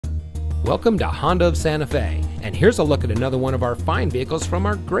Welcome to Honda of Santa Fe, and here's a look at another one of our fine vehicles from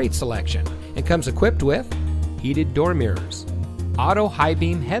our great selection. It comes equipped with heated door mirrors, auto high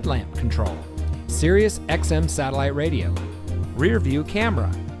beam headlamp control, Sirius XM satellite radio, rear view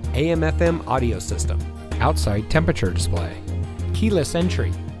camera, AM/FM audio system, outside temperature display, keyless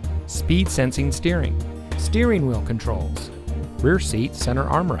entry, speed sensing steering wheel controls, rear seat center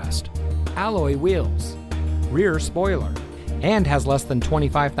armrest, alloy wheels, rear spoiler, and has less than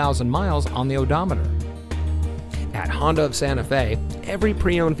 25,000 miles on the odometer. At Honda of Santa Fe, every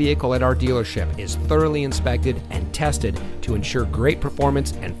pre-owned vehicle at our dealership is thoroughly inspected and tested to ensure great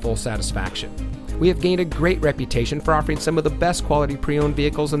performance and full satisfaction. We have gained a great reputation for offering some of the best quality pre-owned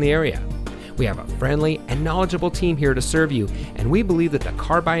vehicles in the area. We have a friendly and knowledgeable team here to serve you, and we believe that the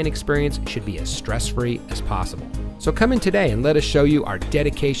car buying experience should be as stress-free as possible. So come in today and let us show you our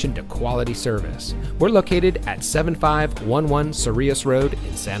dedication to quality service. We're located at 7511 Cerrillos Road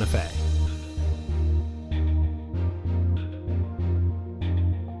in Santa Fe.